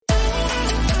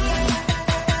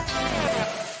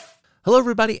Hello,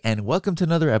 everybody, and welcome to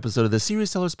another episode of the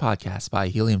Serious Sellers Podcast by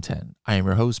Helium 10. I am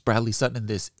your host, Bradley Sutton, and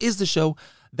this is the show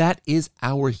that is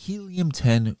our Helium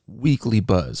 10 Weekly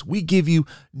Buzz. We give you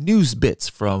news bits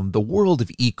from the world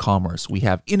of e-commerce. We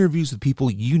have interviews with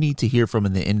people you need to hear from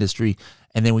in the industry,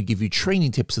 and then we give you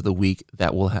training tips of the week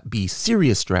that will be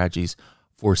serious strategies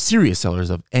for serious sellers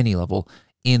of any level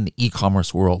in the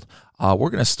e-commerce world.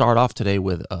 We're going to start off today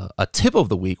with a tip of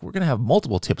the week. We're going to have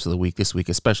multiple tips of the week this week,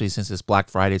 especially since it's Black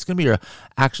Friday. It's going to be a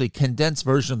actually condensed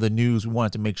version of the news. We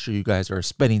wanted to make sure you guys are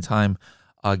spending time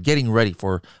getting ready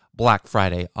for Black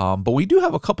Friday. But we do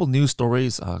have a couple news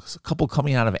stories, a couple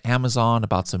coming out of Amazon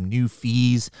about some new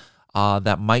fees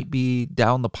that might be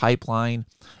down the pipeline,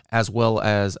 as well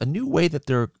as a new way that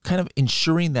they're kind of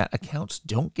ensuring that accounts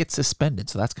don't get suspended.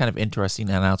 So that's kind of interesting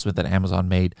announcement that Amazon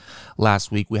made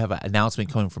last week. We have an announcement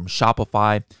coming from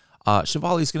Shopify.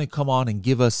 Shivali is going to come on and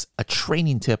give us a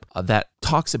training tip that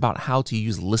talks about how to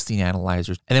use listing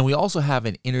analyzers. And then we also have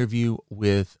an interview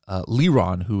with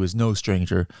Liron, who is no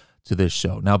stranger to this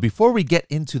show. Now, before we get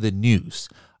into the news,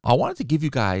 I wanted to give you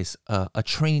guys a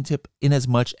training tip in as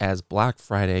much as Black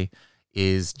Friday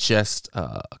is just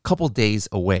a couple days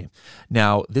away.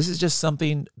 Now, this is just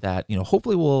something that,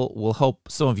 hopefully will help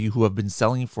some of you who have been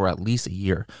selling for at least a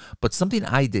year, but something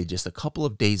I did just a couple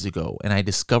of days ago, and I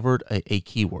discovered a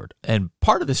keyword. And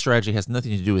part of this strategy has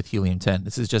nothing to do with Helium 10.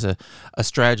 This is just a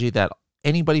strategy that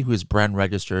anybody who is brand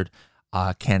registered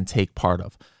can take part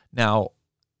of. Now,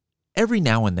 every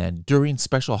now and then during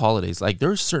special holidays, like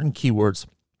there's certain keywords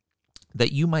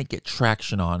that you might get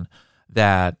traction on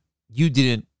that you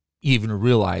didn't even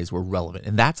realize were relevant.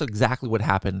 And that's exactly what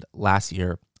happened last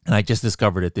year. And I just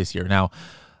discovered it this year. Now,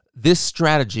 this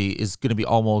strategy is going to be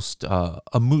almost a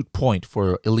moot point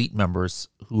for elite members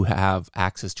who have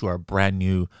access to our brand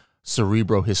new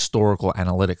Cerebro historical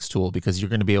analytics tool, because you're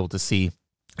going to be able to see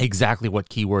exactly what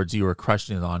keywords you were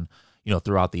crushing it on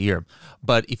throughout the year.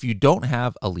 But if you don't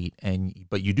have Elite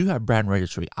but you do have brand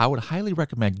registry, I would highly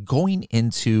recommend going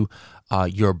into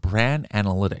your brand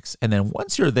analytics. And then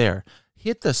once you're there,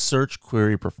 hit the search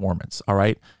query performance. All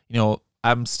right.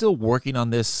 I'm still working on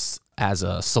this as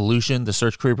a solution, the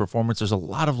search query performance. There's a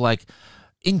lot of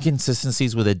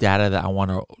inconsistencies with the data that I want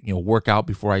to, work out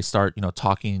before I start,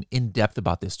 talking in depth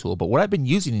about this tool. But what I've been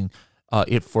using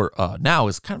it for now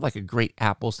is kind of like a great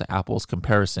apples to apples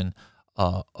comparison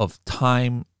of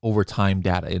time over time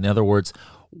data. In other words,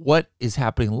 what is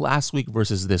happening last week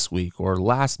versus this week, or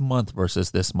last month versus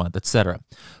this month, etc.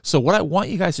 So what I want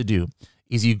you guys to do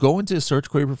is you go into search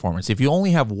query performance. If you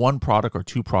only have one product or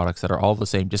two products that are all the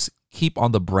same, just keep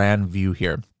on the brand view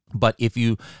here. But if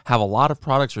you have a lot of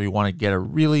products, or you want to get a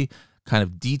really kind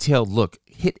of detailed look,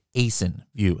 hit ASIN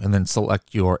view and then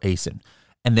select your ASIN.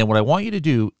 And then what I want you to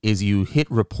do is you hit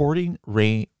reporting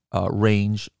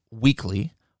range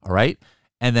weekly. All right.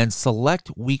 And then select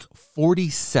week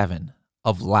 47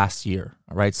 of last year.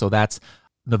 All right. So that's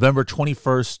November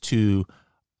 21st to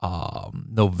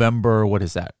November,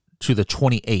 to the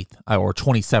 28th or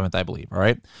 27th, I believe. All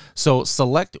right. So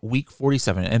select week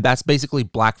 47, and that's basically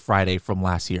Black Friday from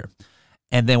last year.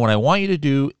 And then what I want you to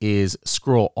do is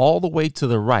scroll all the way to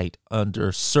the right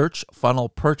under search funnel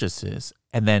purchases,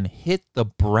 and then hit the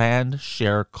brand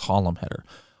share column header.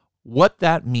 What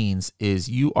that means is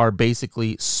you are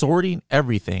basically sorting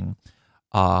everything,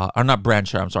 or not brand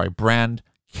share, brand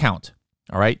count.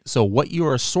 All right. So what you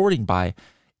are sorting by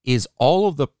is all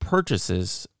of the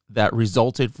purchases that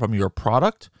resulted from your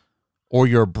product or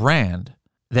your brand,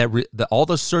 all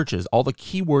the searches, all the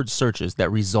keyword searches that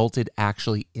resulted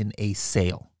actually in a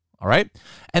sale. All right.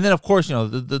 And then, of course,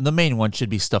 the main one should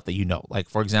be stuff that Like,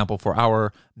 for example, for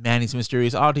our Manny's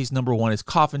Mysterious Oddities, number 1 is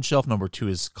Coffin Shelf. Number 2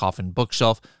 is Coffin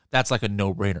Bookshelf. That's like a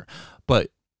no-brainer. But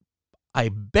I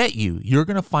bet you're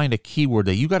going to find a keyword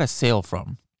that you got a sale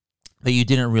from that you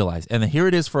didn't realize. And then here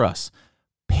it is for us.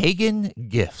 Pagan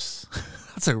gifts.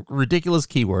 That's a ridiculous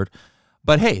keyword.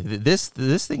 But hey, this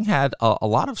thing had a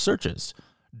lot of searches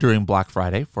during Black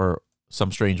Friday for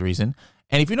some strange reason.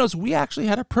 And if you notice, we actually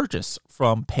had a purchase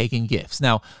from Pagan Gifts.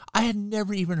 Now, I had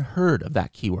never even heard of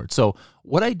that keyword. So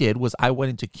what I did was I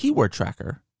went into Keyword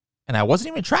Tracker, and I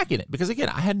wasn't even tracking it because, again,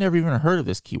 I had never even heard of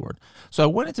this keyword. So I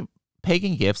went into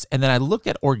Pagan Gifts, and then I looked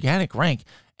at organic rank,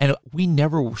 and we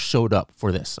never showed up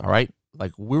for this, all right?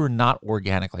 Like, we were not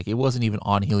organic. Like, it wasn't even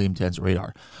on Helium 10's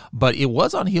radar. But it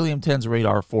was on Helium 10's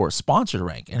radar for sponsored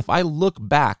rank. And if I look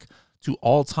back to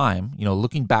all time,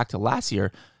 looking back to last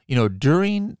year,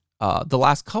 during the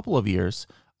last couple of years,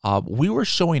 we were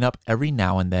showing up every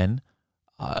now and then,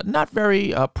 not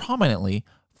very prominently,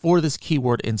 for this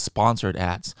keyword in sponsored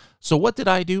ads. So what did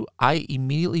I do? I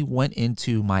immediately went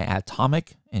into my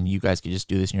Atomic, and you guys can just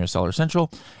do this in your Seller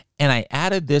Central, and I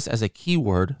added this as a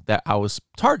keyword that I was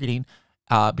targeting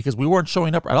because we weren't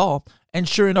showing up at all. And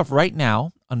sure enough, right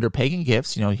now, under Pagan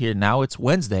Gifts, here now it's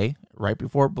Wednesday, right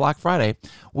before Black Friday,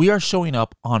 we are showing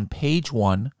up on page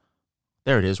 1.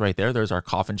 There it is right there. There's our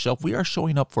coffin shelf. We are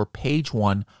showing up for page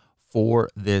 1 for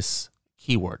this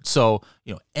keyword. So,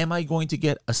 am I going to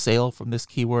get a sale from this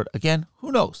keyword? Again,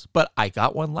 who knows? But I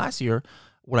got one last year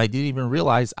when I didn't even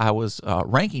realize I was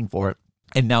ranking for it.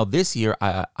 And now this year,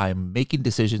 I'm making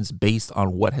decisions based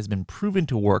on what has been proven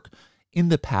to work in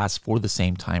the past for the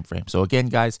same time frame. So again,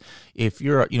 guys, if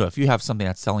you have something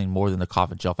that's selling more than the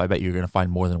coffin shelf, I bet you're going to find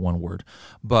more than one word.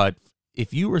 But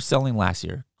if you were selling last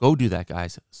year, go do that,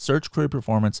 guys. Search Query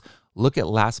Performance, look at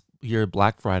last year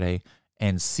Black Friday,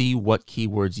 and see what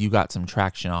keywords you got some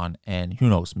traction on. And who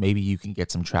knows, maybe you can get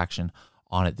some traction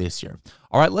on it this year.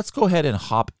 All right, let's go ahead and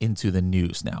hop into the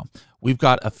news now. We've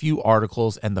got a few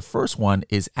articles, and the first one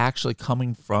is actually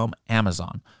coming from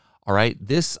Amazon. All right,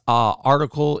 this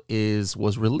article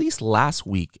was released last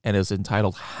week and is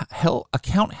entitled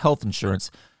Account Health Insurance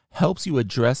Helps You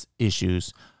Address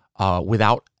Issues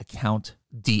Without Account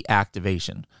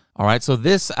Deactivation. All right, so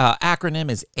this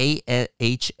acronym is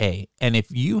AHA. And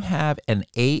if you have an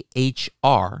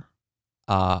AHR,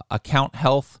 account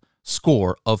health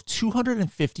score of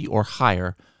 250 or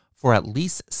higher for at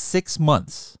least 6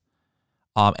 months,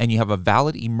 and you have a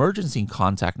valid emergency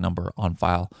contact number on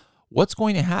file, what's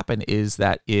going to happen is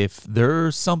that if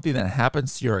there's something that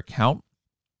happens to your account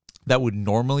that would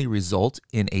normally result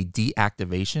in a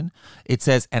deactivation, it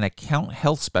says an account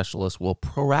health specialist will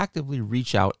proactively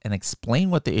reach out and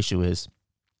explain what the issue is.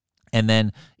 And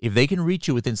then if they can reach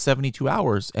you within 72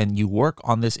 hours and you work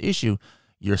on this issue,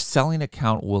 your selling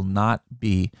account will not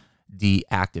be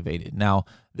deactivated. Now,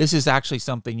 this is actually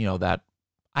something, that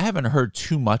I haven't heard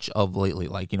too much of lately.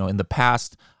 Like, in the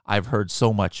past, I've heard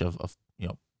so much of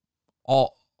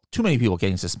too many people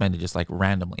getting suspended just like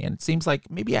randomly. And it seems like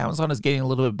maybe Amazon is getting a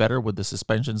little bit better with the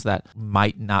suspensions that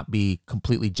might not be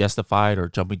completely justified or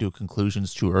jumping to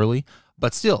conclusions too early.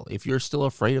 But still, if you're still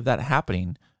afraid of that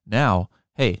happening now,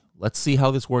 hey, let's see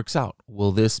how this works out.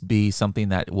 Will this be something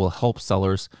that will help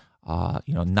sellers,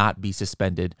 not be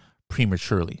suspended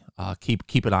prematurely?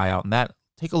 Keep an eye out on that.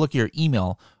 Take a look at your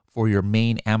email for your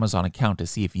main Amazon account to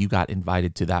see if you got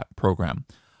invited to that program.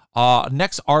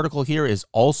 Next article here is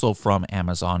also from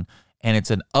Amazon, and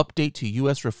it's an update to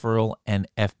U.S. referral and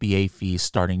FBA fees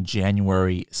starting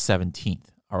January 17th.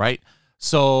 All right.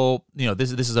 So,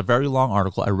 this is a very long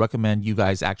article. I recommend you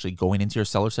guys actually going into your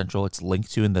Seller Central. It's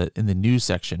linked to in the news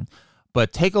section,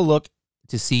 but take a look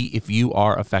to see if you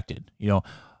are affected.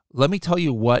 Let me tell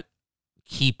you what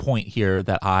key point here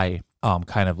that I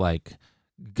kind of like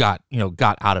got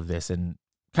out of this and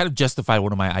kind of justify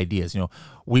one of my ideas.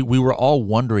 We were all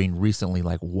wondering recently,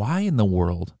 like, why in the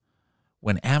world,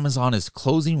 when Amazon is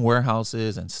closing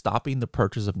warehouses and stopping the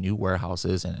purchase of new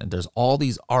warehouses, and there's all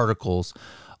these articles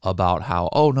about how,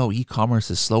 oh no, e-commerce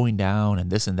is slowing down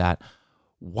and this and that,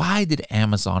 why did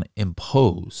Amazon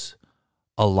impose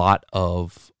a lot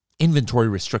of inventory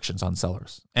restrictions on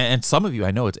sellers? And some of you,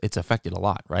 I know it's affected a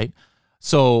lot, right?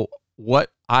 So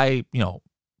what I,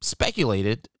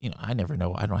 speculated, I never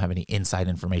know, I don't have any inside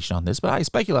information on this, but I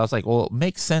speculated, I was like, well, it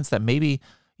makes sense that maybe,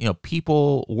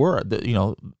 people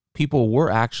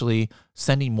were actually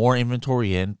sending more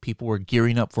inventory in, people were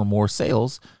gearing up for more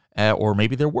sales, or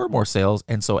maybe there were more sales,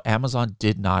 and so Amazon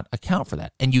did not account for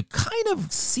that. And you kind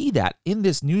of see that in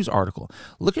this news article.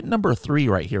 Look at number 3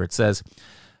 right here. It says,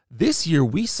 this year,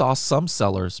 we saw some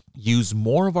sellers use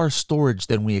more of our storage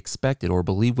than we expected or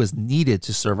believed was needed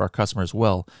to serve our customers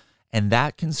well, and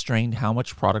that constrained how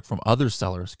much product from other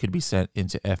sellers could be sent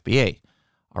into FBA.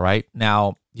 All right.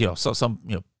 Now, so some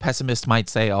pessimists might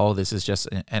say, oh, this is just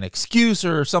an excuse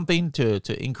or something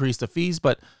to increase the fees,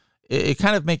 but it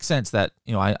kind of makes sense that,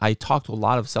 I talked to a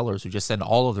lot of sellers who just send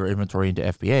all of their inventory into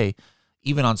FBA,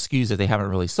 even on SKUs that they haven't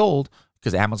really sold,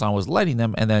 because Amazon was letting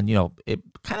them. And then, it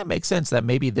kind of makes sense that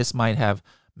maybe this might have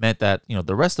meant that,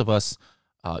 the rest of us,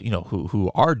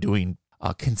 who are doing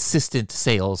consistent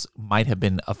sales might have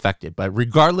been affected. But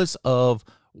regardless of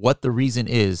what the reason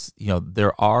is,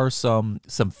 there are some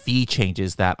fee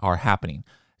changes that are happening.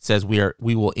 It says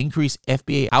we will increase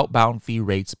FBA outbound fee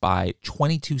rates by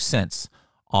 22 cents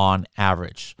on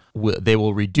average. They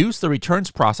will reduce the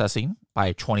returns processing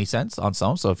by 20 cents on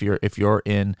some. So if you're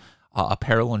in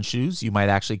apparel and shoes, you might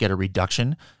actually get a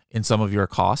reduction in some of your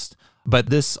cost.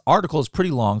 But this article is pretty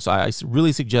long, so I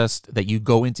really suggest that you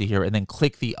go into here and then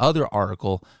click the other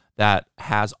article that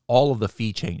has all of the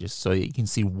fee changes so you can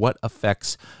see what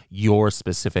affects your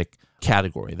specific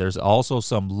category. There's also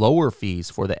some lower fees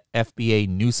for the FBA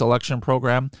new selection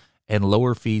program and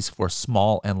lower fees for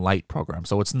small and light program.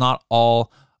 So it's not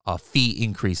all fee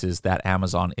increases that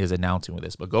Amazon is announcing with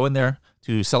this, but go in there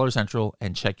to Seller Central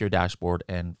and check your dashboard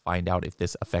and find out if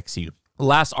this affects you. The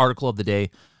last article of the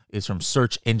day is from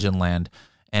Search Engine Land,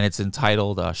 and it's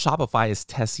entitled Shopify is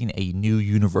testing a new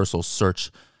universal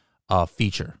search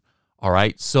feature. All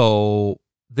right, so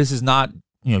this is not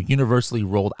universally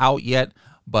rolled out yet,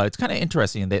 but it's kind of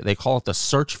interesting. They call it the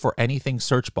Search for Anything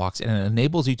search box, and it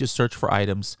enables you to search for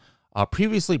items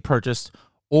previously purchased,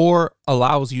 or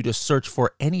allows you to search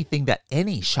for anything that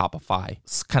any Shopify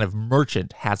kind of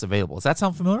merchant has available. Does that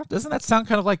sound familiar? Doesn't that sound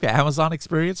kind of like the Amazon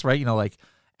experience, right? Like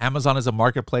Amazon is a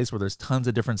marketplace where there's tons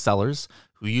of different sellers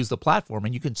who use the platform,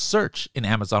 and you can search in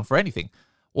Amazon for anything.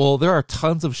 Well, there are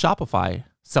tons of Shopify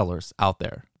sellers out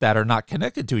there that are not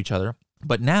connected to each other,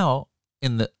 but now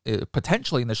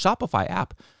potentially in the Shopify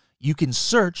app, you can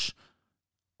search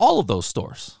all of those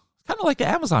stores. Kind of like the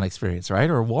Amazon experience, right?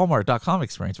 Or Walmart.com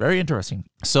experience. Very interesting.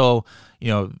 So,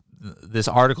 this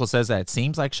article says that it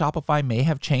seems like Shopify may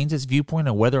have changed its viewpoint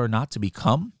on whether or not to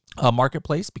become a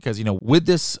marketplace, because, with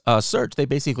this search, they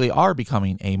basically are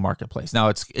becoming a marketplace. Now,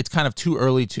 it's kind of too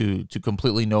early to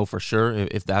completely know for sure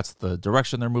if that's the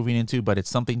direction they're moving into, but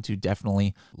it's something to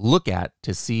definitely look at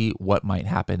to see what might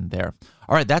happen there.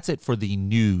 All right, that's it for the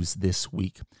news this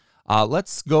week.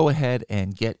 Let's go ahead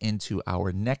and get into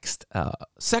our next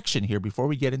section here before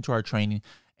we get into our training,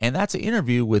 and that's an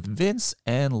interview with Vince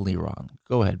and Liron.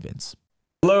 Go ahead, Vince.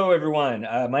 Hello, everyone.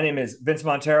 My name is Vince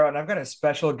Montero, and I've got a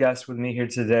special guest with me here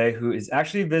today who is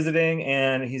actually visiting,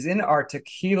 and he's in our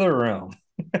tequila room.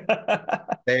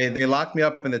 They locked me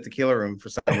up in the tequila room for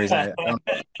some reason. I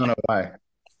don't know why.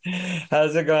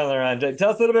 How's it going, Liron? Tell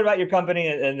us a little bit about your company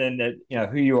and then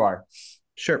who you are.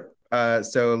 Sure.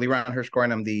 So Liron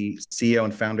Hirschkorn, I'm the CEO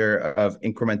and founder of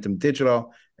Incrementum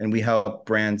Digital, and we help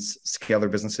brands scale their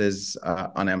businesses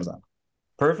on Amazon.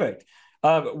 Perfect.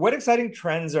 What exciting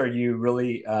trends are you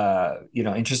really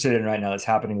interested in right now that's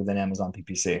happening within Amazon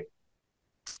PPC?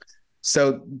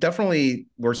 So definitely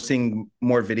we're seeing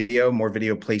more video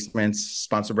placements,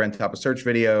 sponsored brand top of search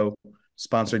video,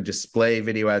 sponsored display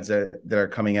video ads that are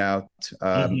coming out,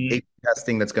 A/B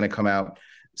testing that's going to come out.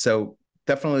 So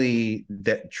definitely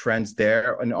the trends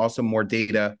there, and also more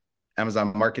data,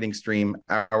 Amazon Marketing Stream,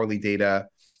 hourly data,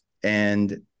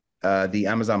 and the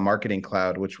Amazon Marketing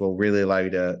Cloud, which will really allow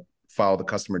you to follow the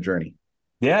customer journey.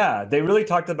 Yeah, they really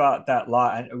talked about that a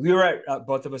lot. And we were at,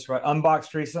 both of us were at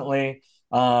Unboxed recently.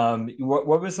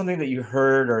 What was something that you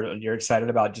heard or you're excited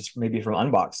about just maybe from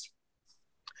Unboxed?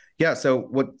 Yeah,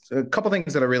 so a couple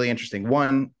things that are really interesting.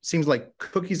 One, seems like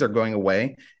cookies are going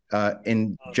away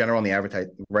in general in the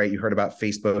advertising, right? You heard about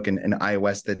Facebook and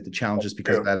iOS, that the challenges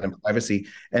because of that and privacy.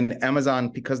 And Amazon,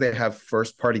 because they have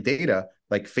first-party data,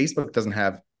 like Facebook doesn't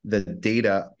have the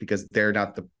data because they're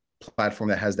not the platform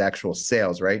that has the actual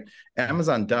sales, right?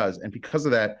 Amazon does. And because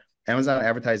of that, Amazon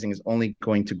advertising is only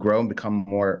going to grow and become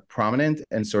more prominent,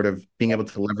 and sort of being able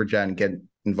to leverage that and get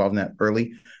involved in that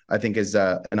early, I think is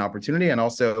an opportunity. And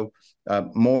also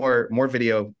more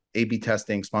video, A/B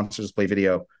testing, sponsored display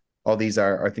video. All these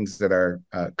are things that are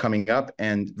coming up,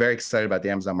 and very excited about the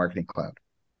Amazon Marketing Cloud.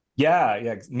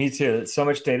 Yeah, me too. So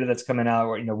much data that's coming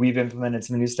out. We've implemented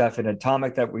some new stuff in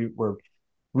Atomic that we were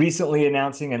recently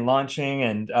announcing and launching,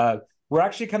 and we're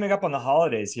actually coming up on the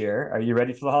holidays here. Are you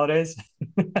ready for the holidays?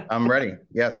 I'm ready.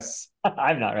 Yes.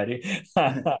 I'm not ready.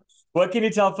 What can you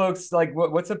tell folks? Like,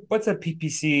 what's a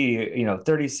PPC,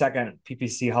 30-second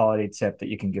PPC holiday tip that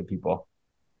you can give people?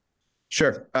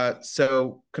 Sure.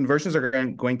 So conversions are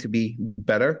going to be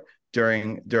better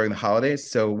during the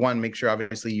holidays. So one, make sure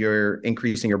obviously you're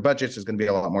increasing your budgets. There's going to be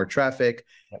a lot more traffic,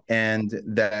 and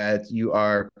that you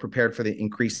are prepared for the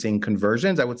increasing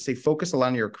conversions. I would say focus a lot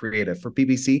on your creative. For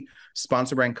PPC,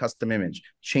 sponsor brand custom image.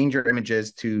 Change your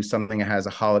images to something that has a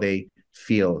holiday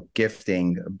feel,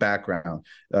 gifting, background,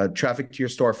 traffic to your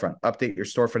storefront. Update your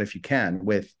storefront if you can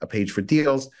with a page for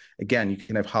deals. Again, you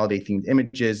can have holiday themed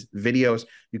images, videos.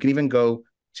 You can even go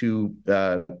to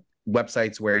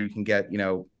websites where you can get,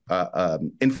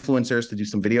 influencers to do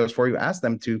some videos for you. Ask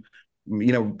them to,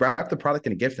 wrap the product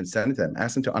in a gift and send it to them.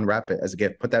 Ask them to unwrap it as a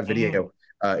gift. Put that video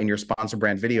in your sponsor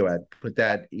brand video ad. Put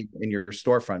that in your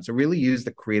storefront. So really use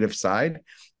the creative side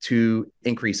to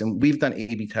increase. And we've done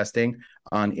A/B testing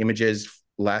on images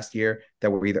last year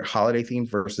that were either holiday themed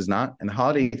versus not. And the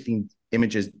holiday themed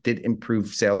images did improve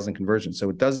sales and conversion. So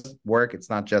it does work. It's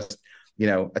not just,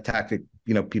 a tactic,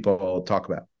 people talk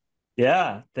about.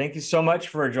 Yeah. Thank you so much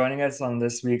for joining us on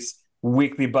this week's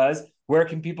Weekly Buzz. Where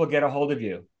can people get a hold of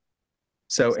you?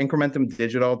 So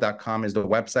incrementumdigital.com is the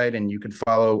website, and you can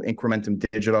follow Incrementum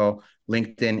Digital,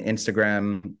 LinkedIn,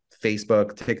 Instagram,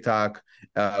 Facebook, TikTok.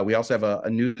 We also have a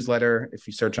newsletter if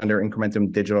you search under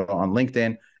Incrementum Digital on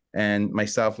LinkedIn, and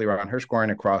myself, Liran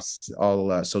Hirschkorn, across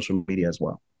all social media as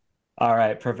well. All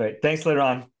right, perfect. Thanks,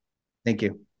 Liran. Thank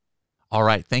you. All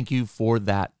right, thank you for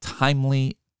that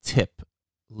timely tip,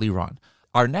 Liran.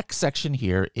 Our next section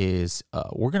here is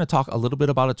we're going to talk a little bit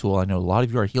about a tool. I know a lot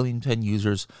of you are Helium 10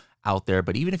 users out there,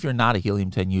 but even if you're not a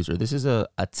Helium 10 user, this is a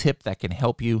tip that can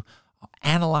help you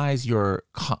analyze your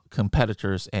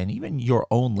competitors and even your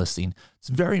own listing. It's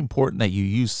very important that you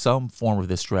use some form of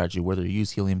this strategy, whether you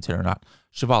use Helium 10 or not.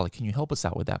 Shivali, can you help us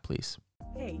out with that, please?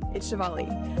 Hey, it's Shivali.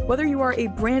 Whether you are a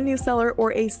brand new seller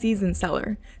or a seasoned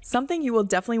seller, something you will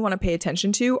definitely want to pay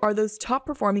attention to are those top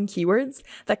performing keywords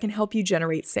that can help you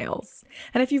generate sales.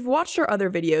 And if you've watched our other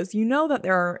videos, you know that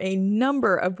there are a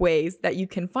number of ways that you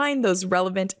can find those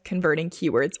relevant converting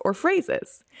keywords or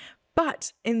phrases.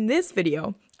 But in this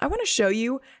video, I want to show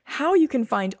you how you can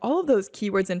find all of those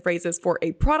keywords and phrases for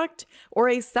a product or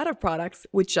a set of products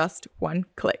with just one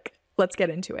click. Let's get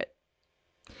into it.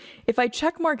 If I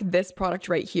checkmark this product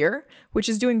right here, which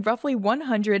is doing roughly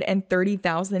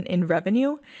 $130,000 in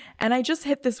revenue, and I just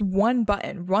hit this one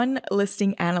button, Run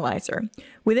Listing Analyzer,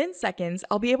 within seconds,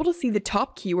 I'll be able to see the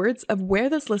top keywords of where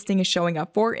this listing is showing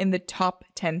up for in the top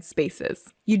 10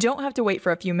 spaces. You don't have to wait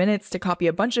for a few minutes to copy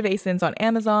a bunch of ASINs on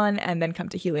Amazon and then come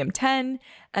to Helium 10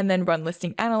 and then run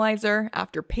Listing Analyzer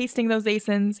after pasting those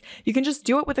ASINs. You can just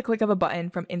do it with a click of a button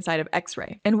from inside of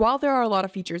X-Ray. And while there are a lot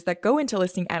of features that go into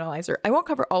Listing Analyzer, I won't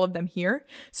cover all of them here,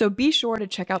 so be sure to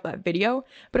check out that video.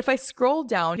 But if I scroll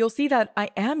down, you'll see that I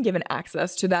am given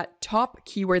access to that top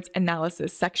keywords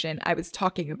analysis section I was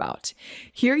talking about.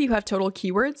 Here you have total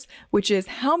keywords, which is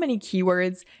how many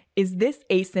keywords is this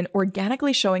ASIN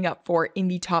organically showing up for in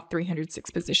the top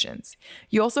 306 positions.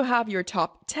 You also have your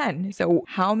top 10. So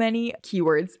how many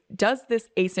keywords does this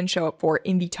ASIN show up for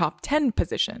in the top 10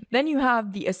 position? Then you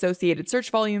have the associated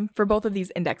search volume for both of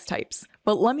these index types.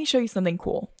 But let me show you something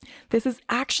cool. This is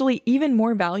actually even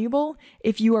more valuable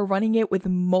if you are running it with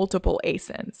multiple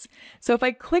ASINs. So if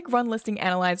I click Run Listing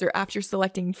Analyzer after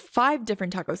selecting 5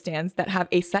 different taco stands that have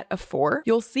a set of 4,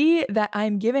 you'll see that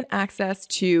I'm given access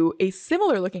to a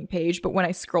similar looking page, but when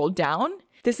I scroll down,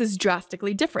 this is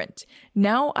drastically different.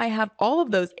 Now I have all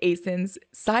of those ASINs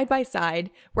side by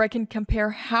side where I can compare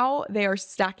how they are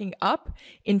stacking up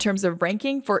in terms of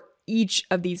ranking for each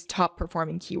of these top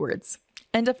performing keywords.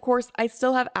 And of course, I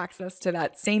still have access to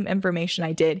that same information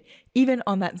I did even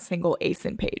on that single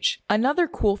ASIN page. Another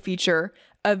cool feature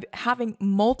of having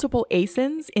multiple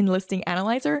ASINs in Listing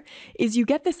Analyzer is you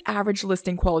get this average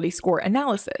listing quality score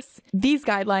analysis. These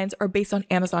guidelines are based on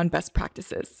Amazon best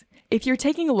practices. If you're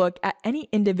taking a look at any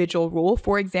individual rule,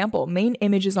 for example, main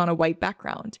image is on a white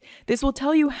background, this will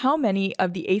tell you how many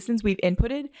of the ASINs we've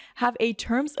inputted have a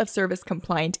terms of service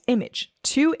compliant image.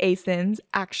 2 ASINs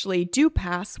actually do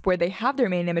pass where they have their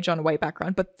main image on a white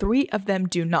background, but 3 of them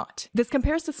do not. This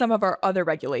compares to some of our other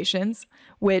regulations,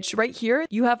 which right here,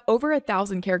 you have over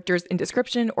 1,000 characters in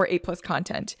description or A+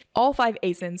 content. All 5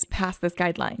 ASINs pass this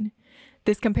guideline.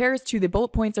 This compares to the bullet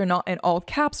points are not in all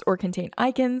caps or contain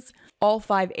icons. All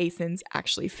 5 ASINs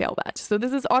actually fail that. So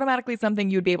this is automatically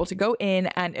something you'd be able to go in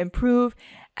and improve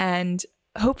and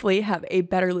hopefully have a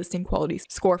better listing quality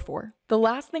score for. The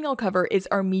last thing I'll cover is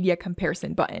our media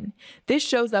comparison button. This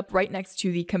shows up right next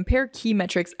to the compare key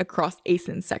metrics across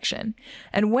ASINs section.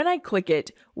 And when I click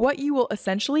it, what you will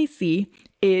essentially see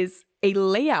is a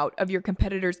layout of your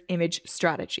competitor's image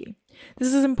strategy.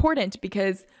 This is important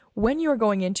because when you're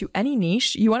going into any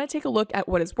niche, you want to take a look at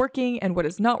what is working and what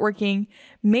is not working.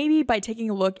 Maybe by taking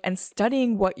a look and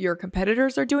studying what your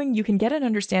competitors are doing, you can get an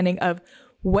understanding of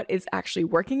what is actually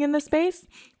working in the space,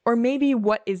 or maybe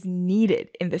what is needed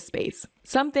in this space.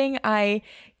 Something I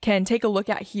can take a look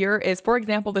at here is, for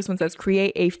example, this one says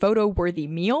create a photo-worthy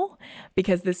meal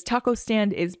because this taco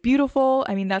stand is beautiful.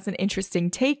 I mean, that's an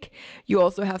interesting take. You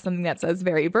also have something that says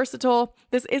very versatile.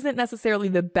 This isn't necessarily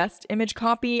the best image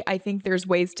copy. I think there's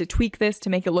ways to tweak this to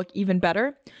make it look even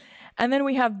better. And then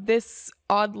we have this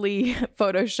oddly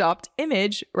photoshopped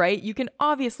image, right? You can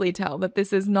obviously tell that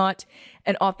this is not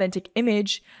an authentic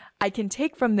image. I can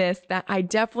take from this that I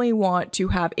definitely want to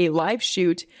have a live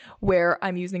shoot where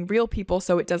I'm using real people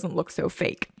so it doesn't look so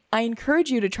fake. I encourage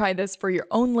you to try this for your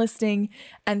own listing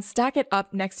and stack it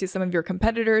up next to some of your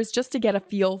competitors just to get a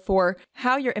feel for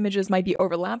how your images might be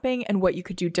overlapping and what you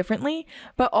could do differently.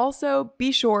 But also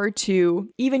be sure to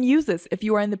even use this if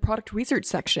you are in the product research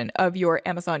section of your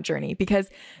Amazon journey, because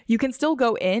you can still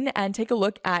go in and take a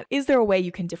look at, is there a way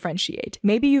you can differentiate?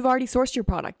 Maybe you've already sourced your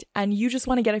product and you just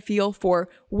want to get a feel for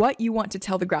what you want to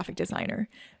tell the graphic designer.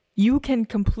 You can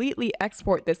completely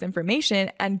export this information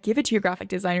and give it to your graphic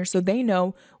designer so they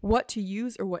know what to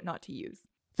use or what not to use.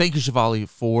 Thank you, Shefali,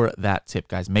 for that tip,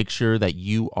 guys. Make sure that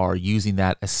you are using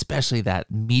that, especially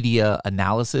that media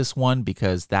analysis one,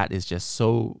 because that is just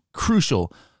so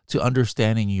crucial to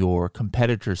understanding your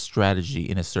competitor's strategy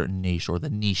in a certain niche, or the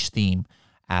niche theme,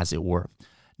 as it were.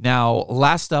 Now,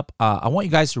 last up, I want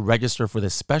you guys to register for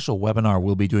this special webinar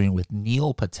we'll be doing with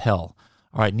Neil Patel.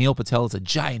 All right, Neil Patel is a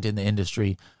giant in the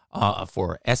industry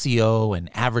for SEO and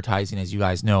advertising, as you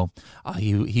guys know.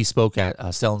 He spoke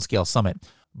at Sell and Scale Summit.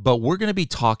 But we're going to be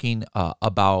talking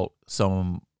about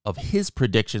some of his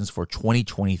predictions for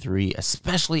 2023,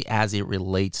 especially as it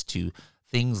relates to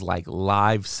things like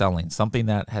live selling, something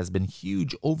that has been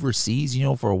huge overseas,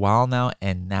 for a while now,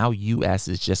 and now US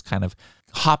is just kind of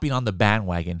hopping on the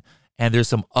bandwagon. And there's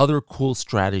some other cool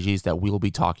strategies that we'll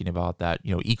be talking about that,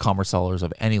 e-commerce sellers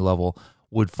of any level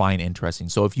would find interesting.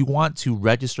 So if you want to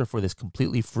register for this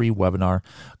completely free webinar,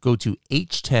 go to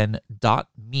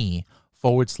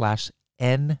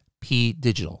h10.me/NP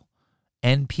Digital.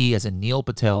 NP as in Neil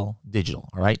Patel Digital.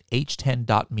 All right.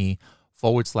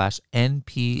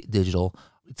 h10.me/NP Digital.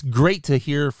 It's great to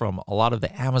hear from a lot of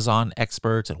the Amazon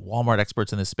experts and Walmart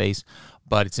experts in this space,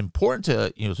 but it's important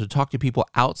to, to talk to people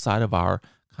outside of our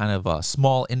kind of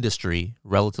small industry,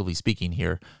 relatively speaking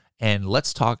here. And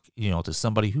let's talk, to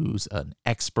somebody who's an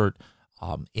expert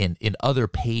in other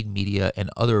paid media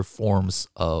and other forms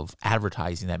of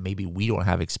advertising that maybe we don't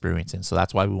have experience in. So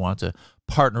that's why we want to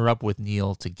partner up with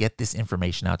Neil to get this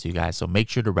information out to you guys. So make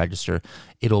sure to register.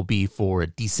 It'll be for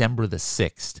December the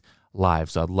 6th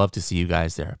live. So I'd love to see you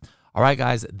guys there. All right,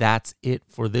 guys, that's it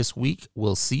for this week.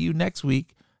 We'll see you next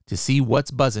week to see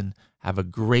what's buzzing. Have a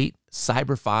great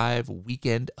Cyber 5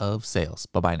 weekend of sales.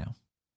 Bye-bye now.